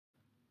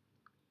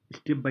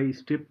step by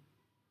step.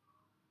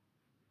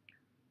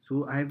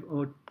 So I have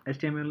a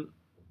HTML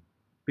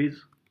page,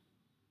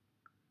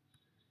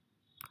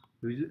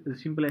 a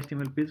simple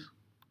HTML page.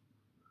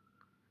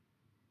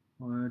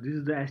 This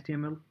is the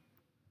HTML.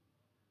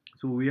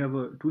 So we have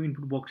two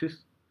input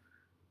boxes,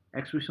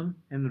 expression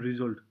and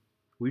result.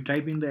 We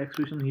type in the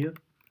expression here,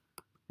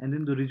 and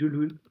then the result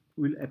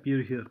will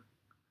appear here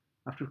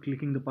after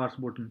clicking the parse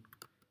button.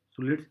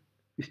 So let's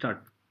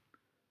start.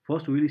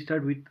 First we will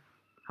start with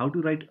how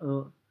to write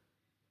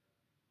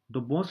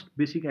the most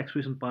basic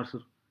expression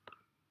parser.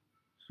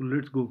 So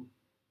let's go.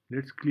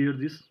 Let's clear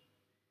this.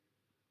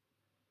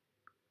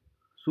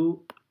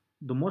 So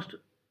the most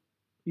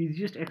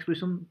easiest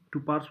expression to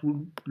parse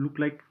would look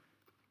like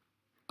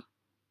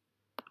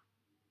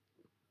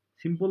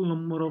simple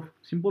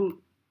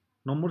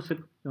numbers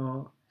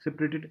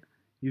separated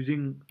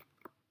using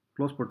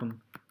plus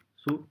button.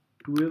 So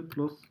 12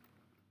 plus.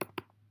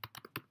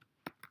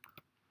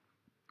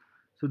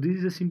 So this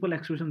is a simple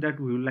expression that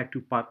we would like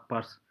to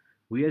parse.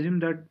 We assume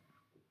that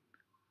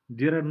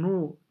there are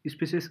no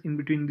spaces in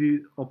between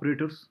the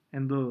operators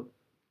and the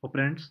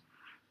operands.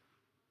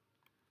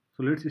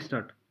 So let's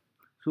start.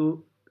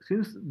 So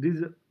since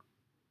this,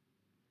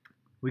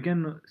 we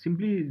can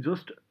simply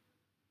just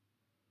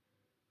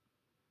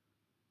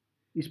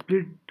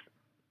split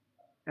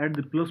at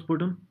the plus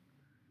button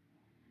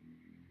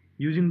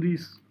using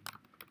this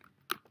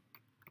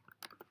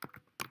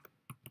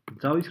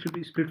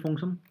JavaScript split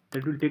function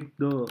that will take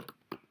the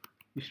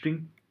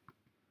string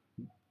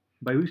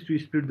by which to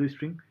split the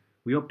string.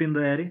 We obtain the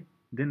array,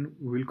 then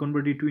we will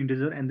convert it to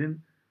integer and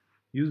then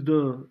use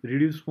the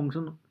reduce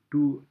function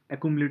to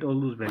accumulate all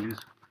those values.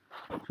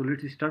 So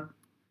let's start.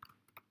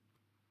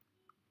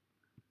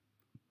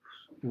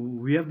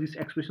 We have this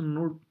expression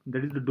node,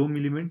 that is the DOM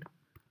element.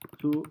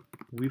 So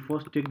we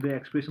first take the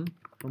expression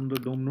from the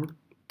DOM node.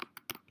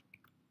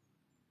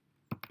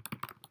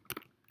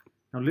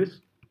 Now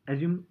let's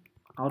assume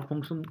our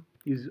function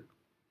is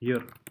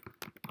here.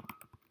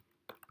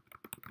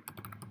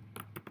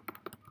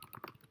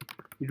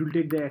 It will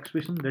take the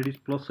expression that is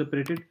plus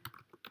separated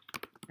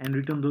and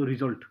return the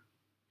result.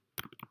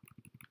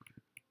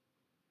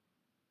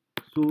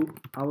 So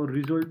our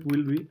result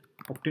will be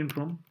obtained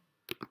from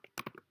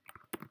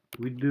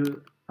with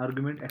the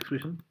argument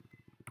expression.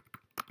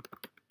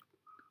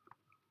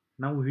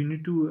 Now we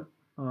need to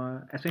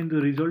assign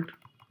the result.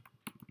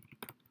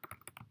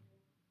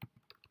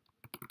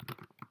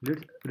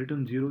 Let's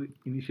return 0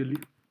 initially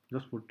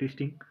just for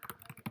testing.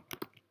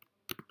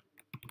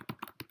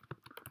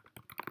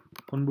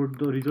 Convert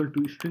the result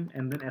to string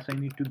and then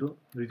assign it to the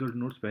result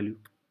node's value.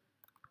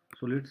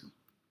 So let's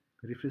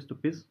refresh the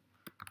page.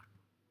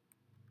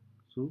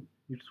 So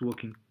it's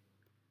working.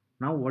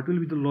 Now what will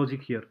be the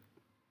logic here?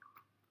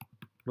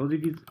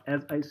 Logic is,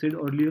 as I said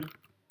earlier,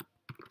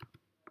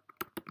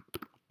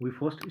 we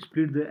first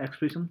split the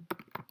expression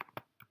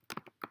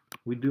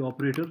with the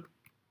operator.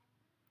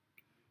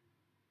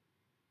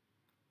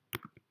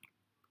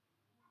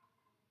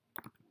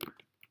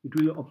 It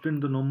will obtain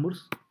the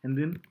numbers and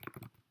then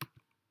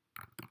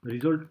the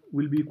result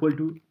will be equal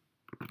to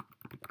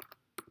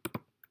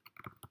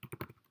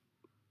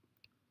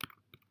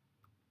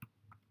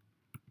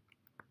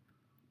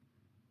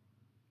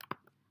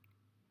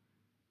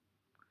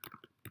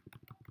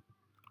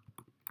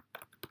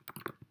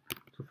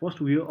so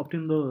first we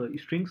obtain the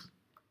strings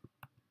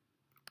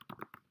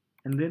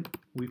and then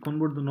we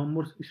convert the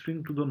numbers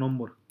string to the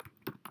number.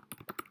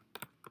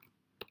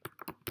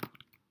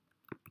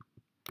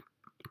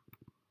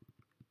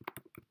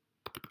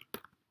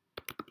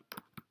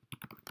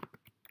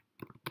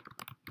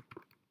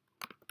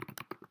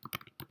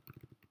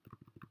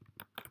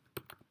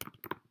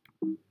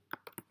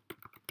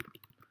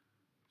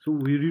 So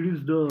we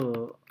reduce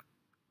the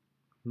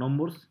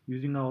numbers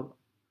using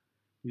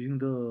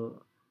the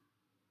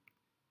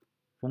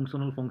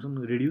functional function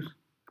reduce.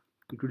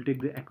 It will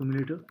take the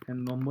accumulator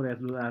and number as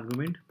the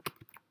argument,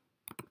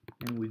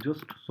 and we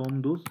just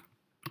sum those.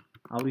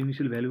 Our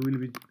initial value will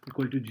be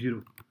equal to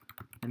 0,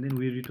 and then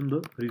we return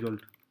the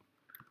result.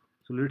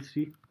 So let's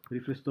see,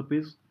 refresh the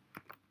page.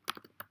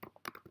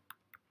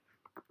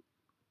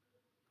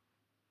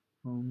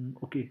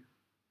 Okay,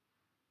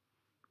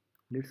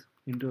 let's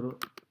enter a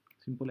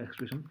simple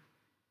expression.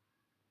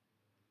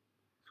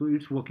 So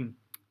it's working.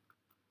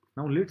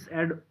 Now let's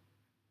add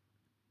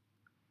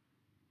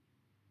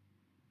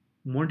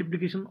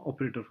multiplication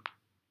operator.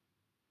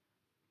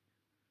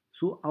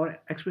 So our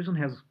expression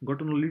has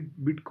gotten a little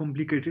bit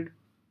complicated.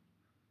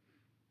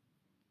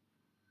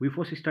 We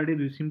first started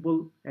with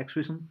simple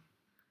expression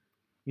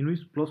in which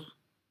plus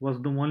was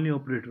the only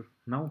operator.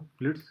 Now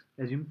let's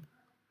assume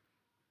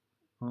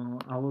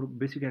our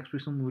basic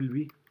expression will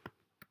be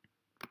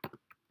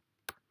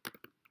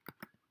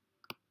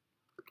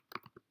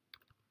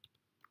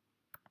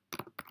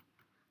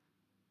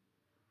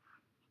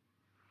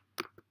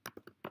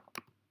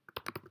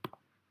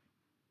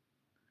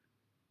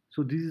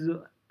so this is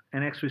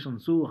an expression.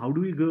 So how do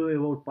we go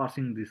about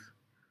parsing this?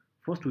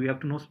 First we have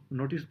to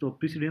notice the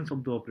precedence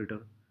of the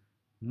operator.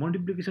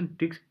 Multiplication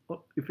takes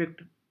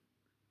effect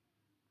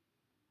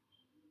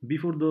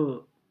before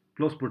the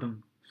plus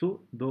button.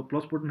 So the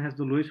plus button has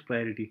the lowest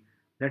priority.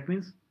 That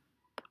means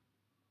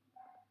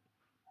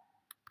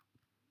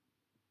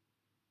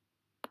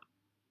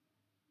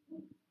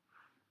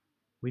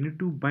we need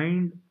to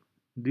bind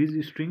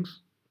these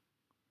strings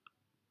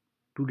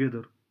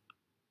together.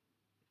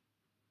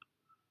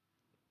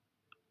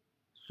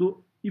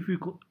 So if we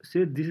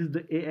say this is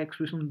the A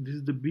expression, this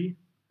is the B,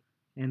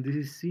 and this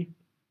is C,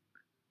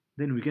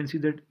 then we can see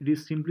that it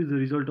is simply the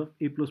result of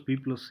A plus B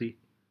plus C.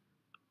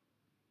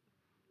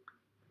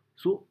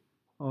 So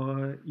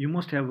you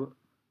must have,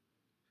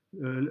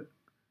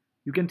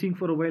 you can think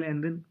for a while,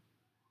 and then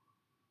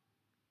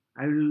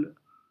I will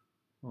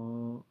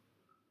uh,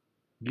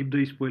 give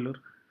the spoiler.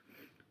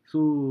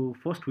 So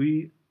first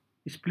we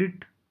split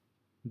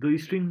the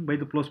string by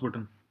the plus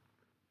button.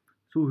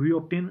 So we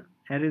obtain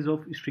arrays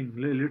of string.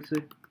 Let's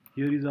say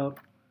here is our,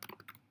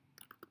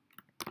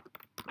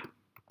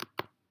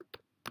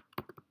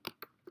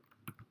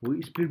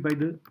 we split by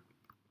the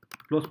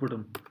plus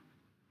button.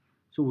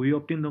 So we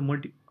obtain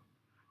the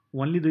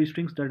only the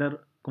strings that are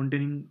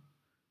containing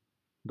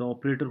the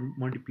operator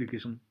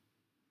multiplication,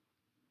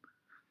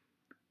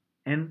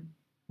 and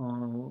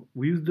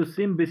we use the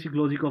same basic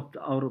logic of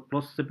our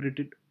plus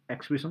separated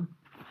expression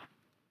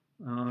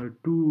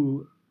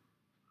to,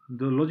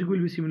 the logic will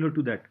be similar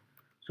to that.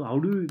 So how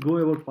do we go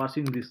about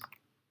parsing this?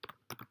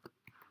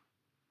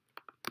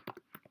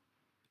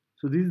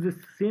 So this is the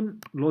same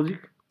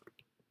logic,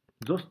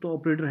 just the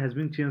operator has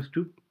been changed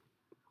to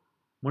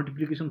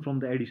multiplication from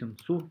the addition.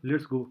 So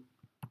let's go.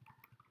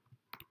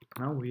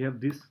 Now we have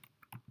this.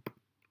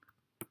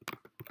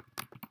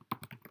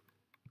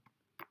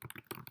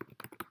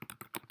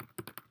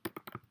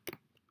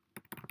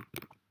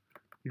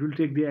 It will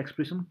take the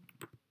expression,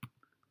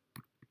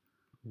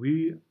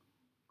 we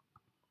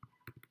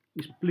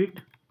split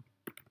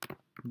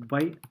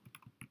by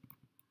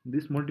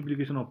this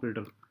multiplication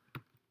operator.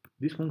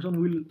 This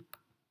function will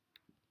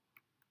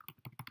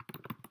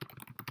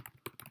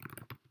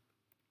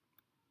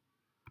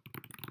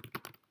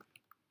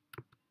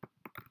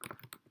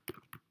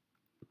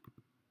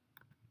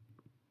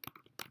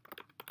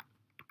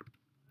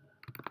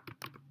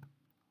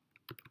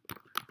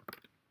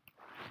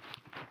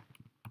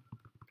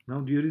now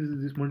there is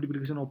this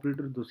multiplication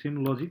operator, the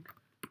same logic.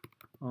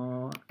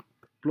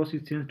 Plus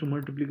is changed to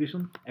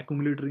multiplication,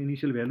 accumulator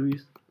initial value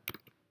is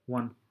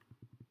 1.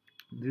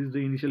 This is the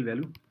initial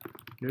value.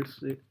 Let's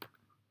say,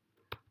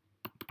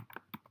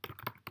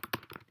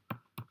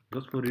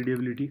 just for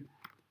readability.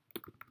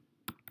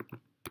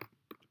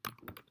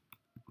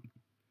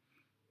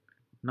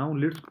 Now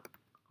let's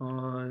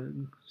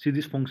see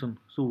this function.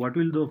 So what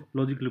will the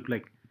logic look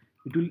like?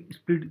 It will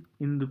split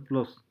in the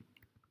plus,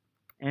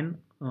 and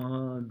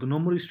the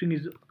number string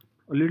is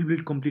a little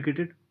bit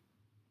complicated.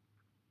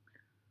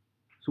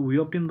 So we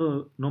obtain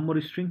the number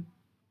string,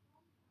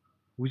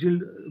 which will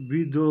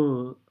be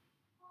the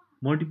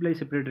multiply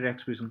separated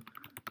expression.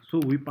 So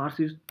we pass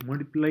this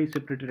multiply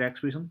separated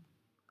expression.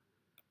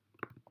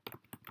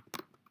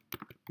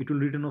 It will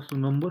return us the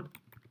number,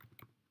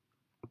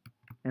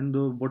 and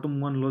the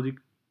bottom one logic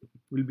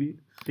will be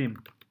same.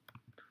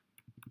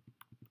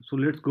 So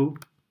let's go,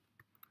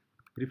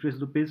 refresh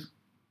the page.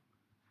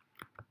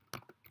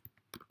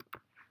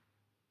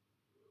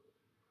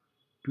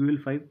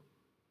 12, 5,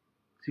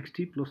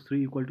 60 plus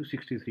 3 equal to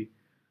 63.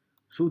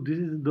 So this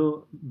is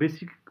the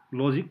basic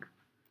logic.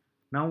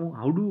 Now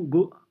how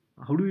do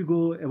we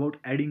go about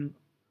adding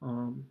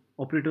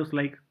operators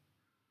like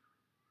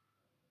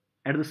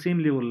at the same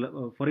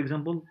level? For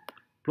example,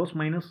 plus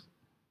minus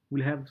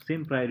will have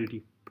same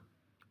priority.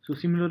 So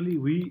similarly,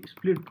 we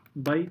split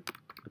by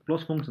the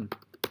plus function.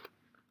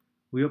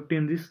 We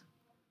obtain this,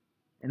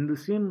 and the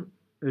same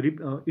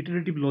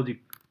iterative logic,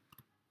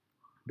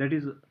 that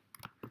is,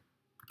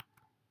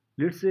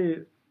 let's say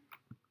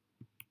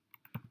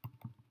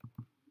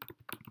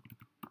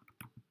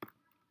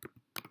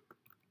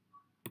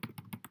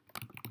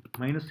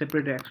minus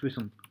separated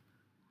expression.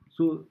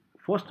 So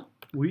first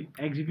we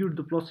execute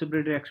the plus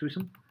separated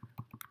expression.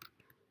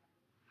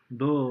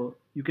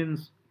 You can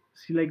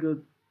see like a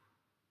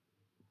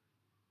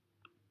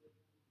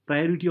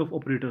priority of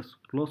operators,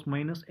 plus,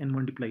 minus, and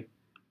multiply.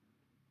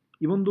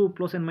 Even though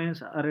plus and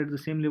minus are at the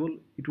same level,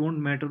 it won't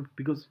matter,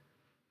 because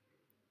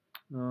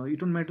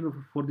it won't matter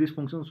for these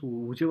functions,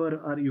 whichever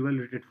are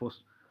evaluated first.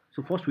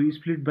 So first we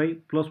split by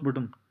plus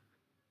button,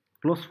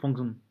 plus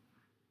function,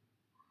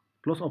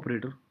 plus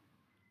operator,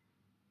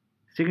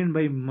 second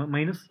by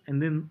minus,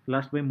 and then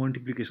last by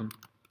multiplication.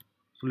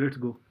 So let's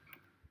go.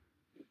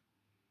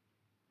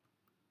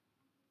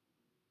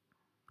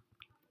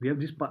 We have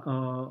this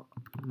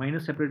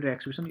minus separated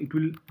expression. It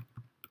will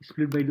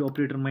split by the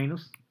operator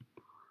minus.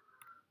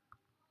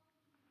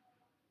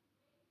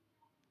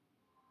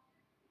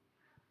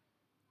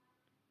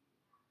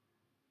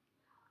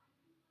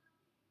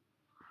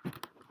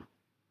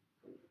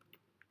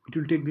 It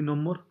will take the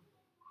number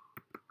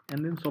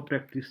and then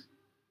subtract this.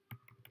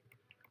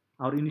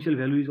 Our initial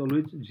value is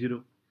always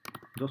 0,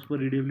 just for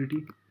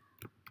readability.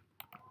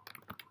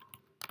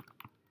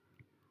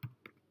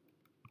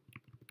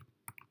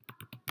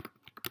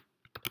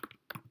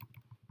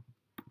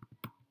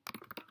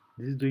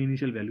 This is the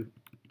initial value.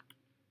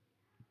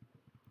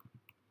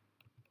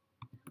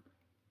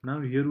 Now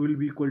here will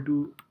be equal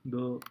to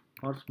the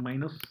first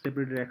minus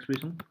separated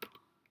expression.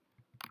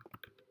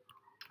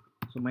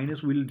 So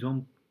minus will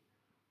jump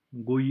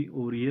go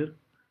over here.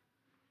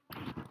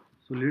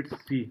 So let's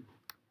see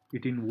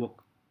it in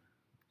work.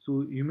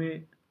 So you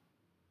may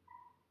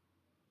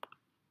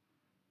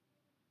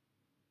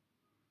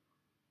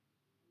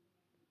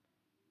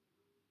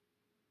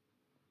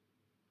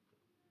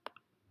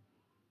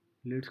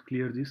let's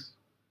clear this,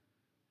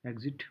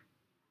 exit,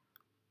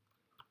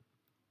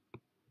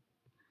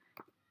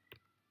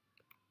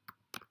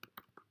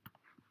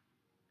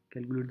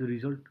 calculate the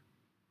result.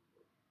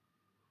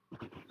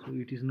 So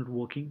it is not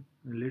working,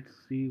 and let's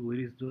see where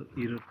is the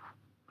error.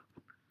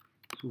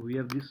 So we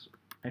have this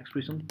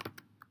expression,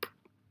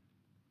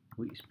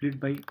 we split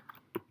by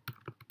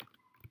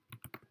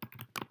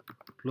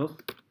plus,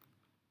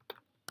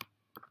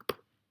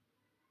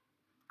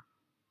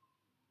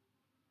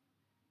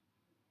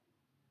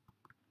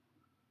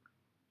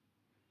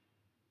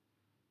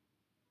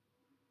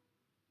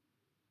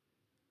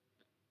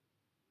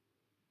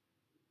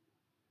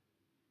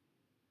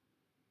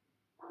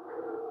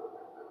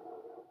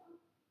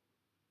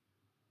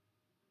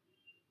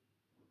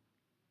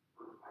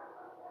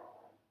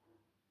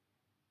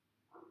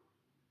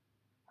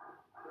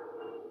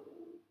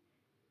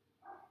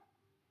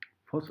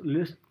 first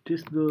let's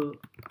test the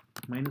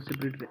minus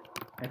separated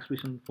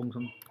expression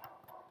function.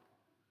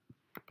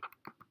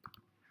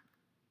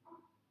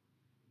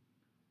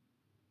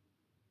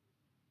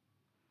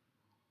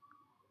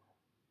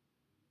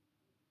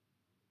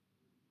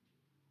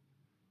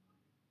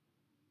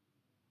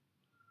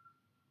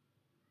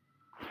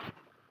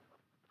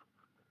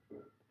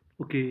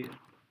 Okay,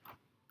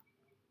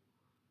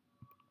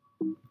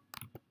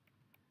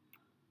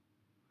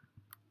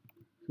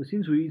 so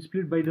since we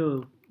split by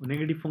the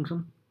negative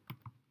function,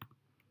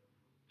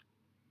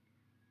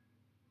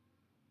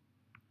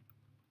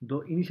 the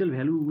initial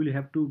value will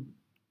have to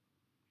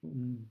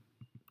um,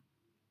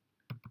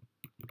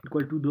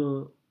 equal to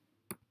the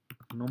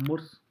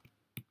numbers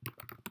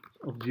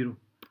of 0.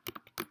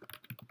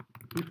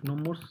 If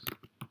numbers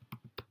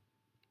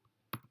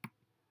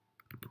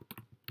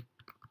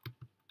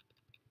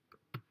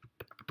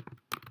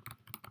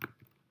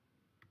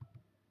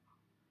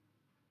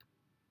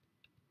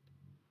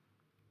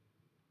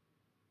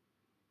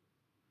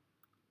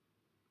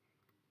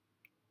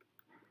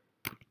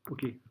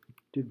okay,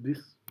 take this,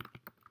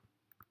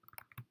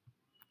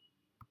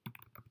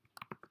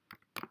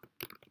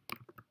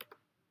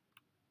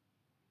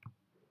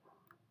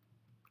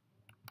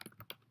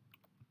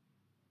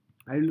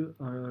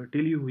 I'll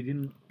tell you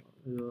within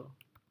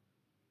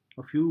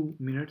a few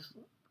minutes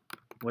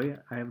why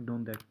I have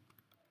done that.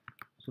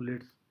 So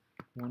let's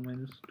 1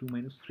 minus 2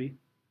 minus 3.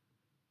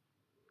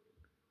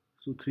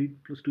 So 3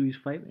 plus 2 is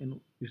 5 and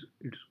it's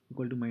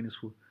equal to minus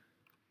 4.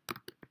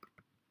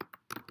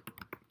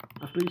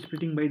 After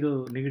splitting by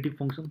the negative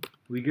function,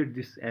 we get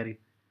this array.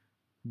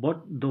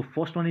 But the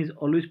first one is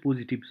always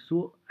positive,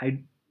 so I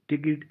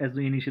take it as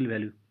the initial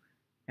value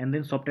and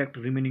then subtract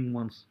remaining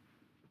ones.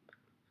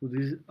 So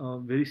this is a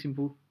very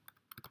simple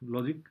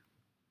logic.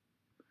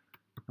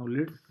 Now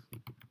let's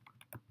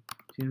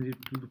change it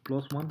to the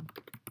plus 1.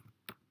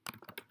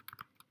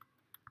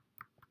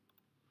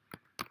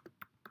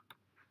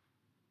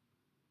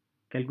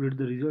 Calculate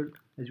the result.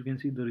 As you can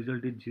see, the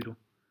result is 0.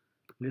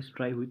 Let's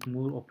try with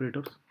more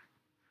operators.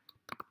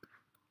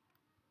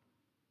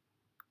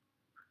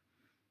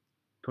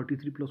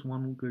 33 plus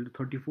 1 equal to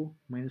 34,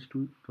 minus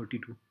 2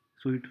 32.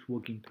 So it's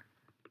working.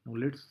 Now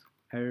let's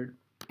add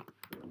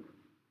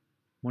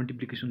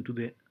multiplication to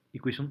the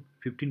equation.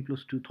 15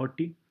 plus 2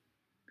 30,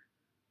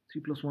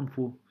 3 plus 1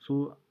 4.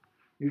 So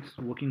it's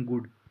working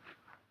good.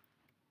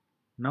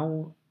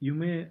 Now you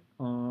may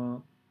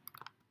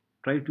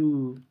try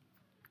to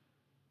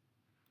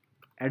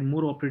add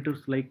more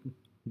operators like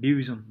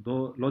division.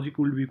 The logic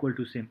will be equal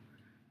to same.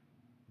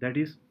 That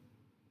is,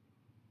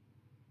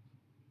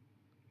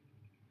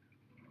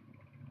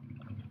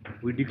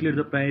 we declare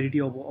the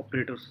priority of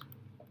operators.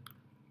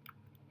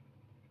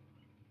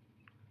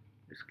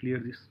 Let's clear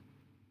this.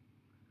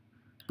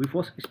 We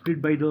first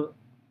split by the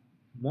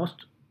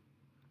most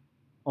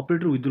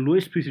operator with the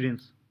lowest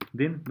precedence,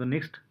 then the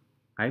next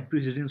high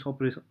precedence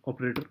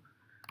operator,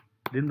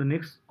 then the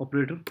next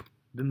operator,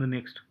 then the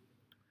next.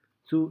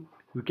 So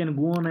we can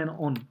go on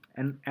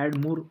and add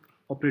more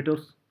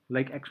operators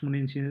like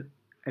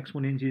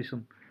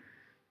exponentiation.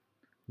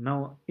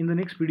 Now in the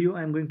next video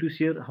I am going to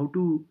share how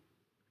to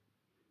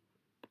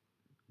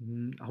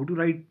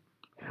write,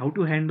 how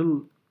to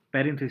handle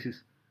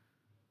parentheses.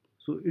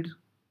 So it's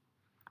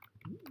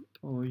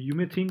you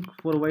may think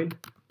for a while,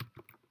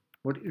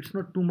 but it's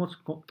not too much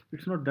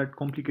it's not that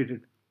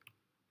complicated.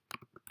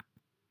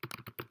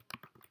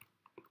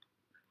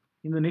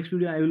 In the next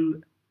video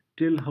I'll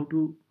share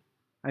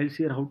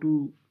how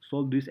to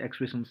solve these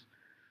expressions.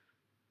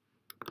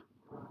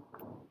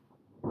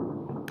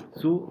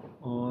 So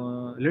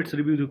let's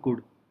review the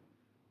code.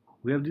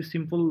 We have this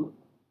simple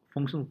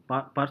function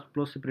parse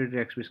plus separated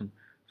expression.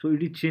 So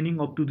it is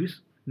chaining up to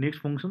this next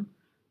function.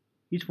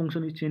 Each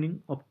function is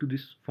chaining up to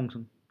this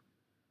function.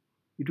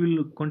 It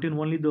will contain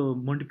only the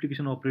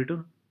multiplication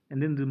operator,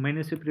 and then the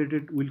minus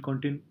separated will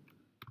contain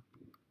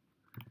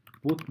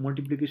both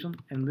multiplication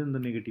and then the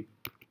negative.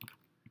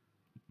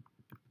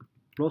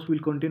 Plus will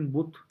contain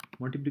both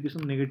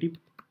multiplication, negative,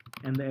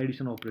 and the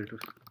addition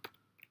operators.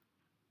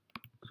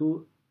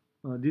 So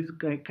this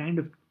kind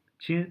of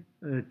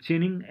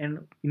chaining,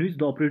 and in which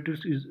the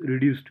operators is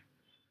reduced.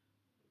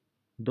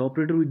 The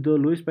operator with the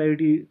lowest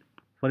priority,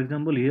 for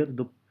example here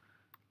the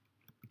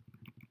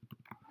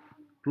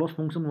plus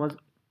function was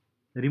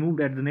removed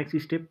at the next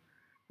step,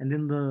 and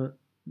then the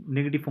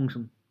negative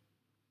function.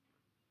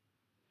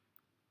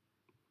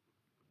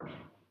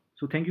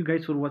 So thank you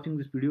guys for watching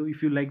this video.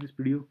 If you like this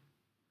video,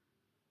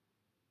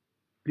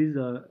 please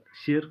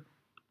share,